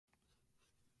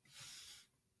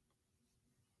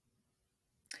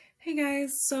Hey guys,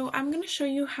 so I'm going to show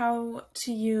you how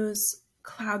to use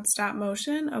Cloud Stop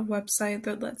Motion, a website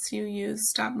that lets you use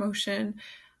stop motion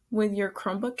with your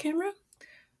Chromebook camera.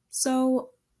 So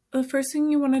the first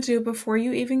thing you want to do before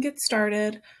you even get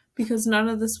started, because none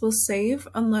of this will save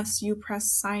unless you press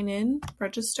sign in,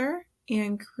 register,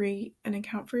 and create an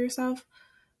account for yourself.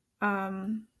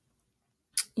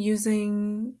 You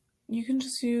can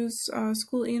just use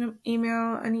school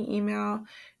email, any email,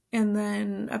 and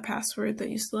then a password that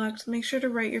you select. Make sure to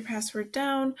write your password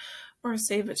down or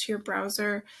save it to your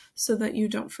browser so that you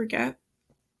don't forget.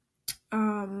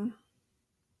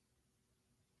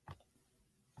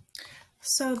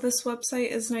 So this website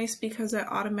is nice because it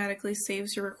automatically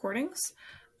saves your recordings.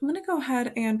 I'm going to go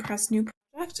ahead and press new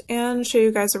project and show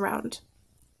you guys around.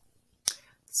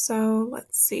 So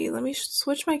let's see, let me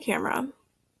switch my camera.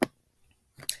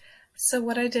 So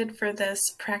what I did for this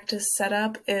practice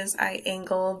setup is I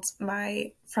angled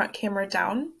my front camera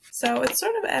down. So it's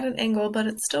sort of at an angle, but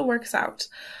it still works out.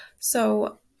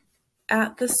 So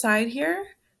at the side here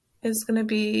is going to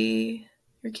be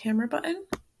your camera button.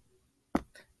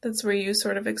 That's where you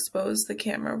sort of expose the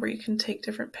camera, where you can take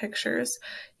different pictures.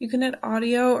 You can add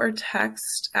audio or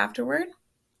text afterward.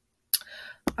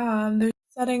 There's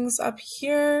settings up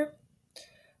here.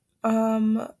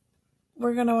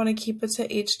 We're going to want to keep it to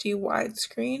HD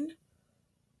widescreen.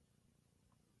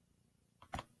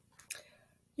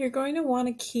 You're going to want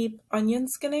to keep onion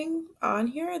skinning on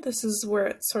here. This is where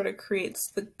it sort of creates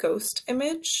the ghost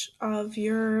image of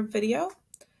your video.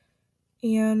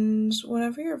 And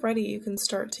whenever you're ready, you can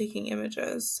start taking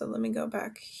images. So let me go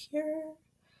back here.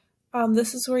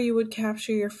 This is where you would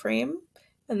capture your frame.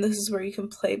 And this is where you can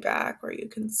play back, or you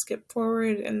can skip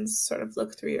forward and sort of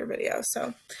look through your video.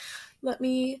 So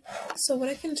what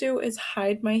I can do is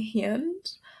hide my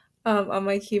hand on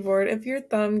my keyboard. If your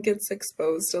thumb gets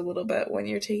exposed a little bit when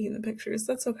you're taking the pictures,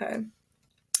 that's okay.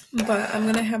 But I'm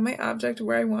gonna have my object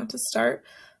where I want to start,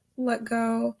 let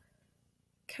go,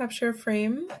 capture a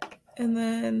frame, and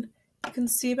then you can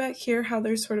see back here how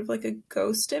there's sort of like a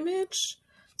ghost image.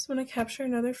 So I'm gonna capture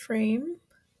another frame,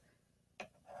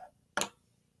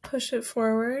 push it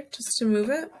forward just to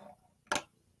move it.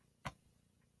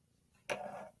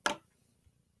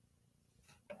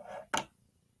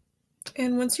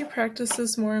 And once you practice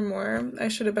this more and more, I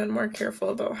should have been more careful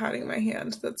about hiding my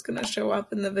hand. That's going to show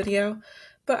up in the video,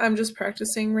 but I'm just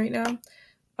practicing right now.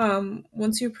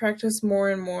 Once you practice more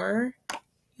and more,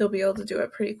 you'll be able to do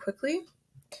it pretty quickly.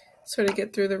 Sort of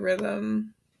get through the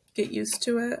rhythm, get used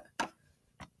to it.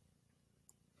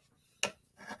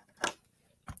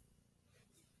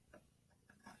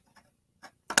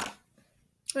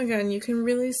 Again, you can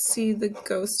really see the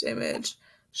ghost image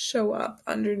show up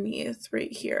underneath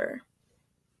right here.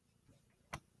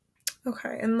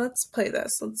 Okay, and let's play this.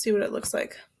 Let's see what it looks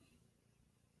like.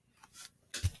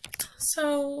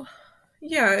 So,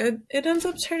 yeah, it ends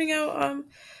up turning out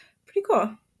pretty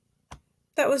cool.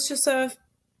 That was just I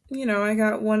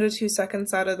got 1 to 2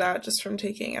 seconds out of that just from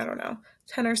taking, I don't know,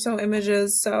 10 or so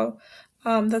images. So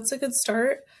that's a good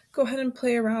start. Go ahead and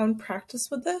play around, practice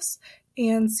with this,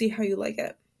 and see how you like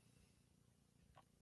it.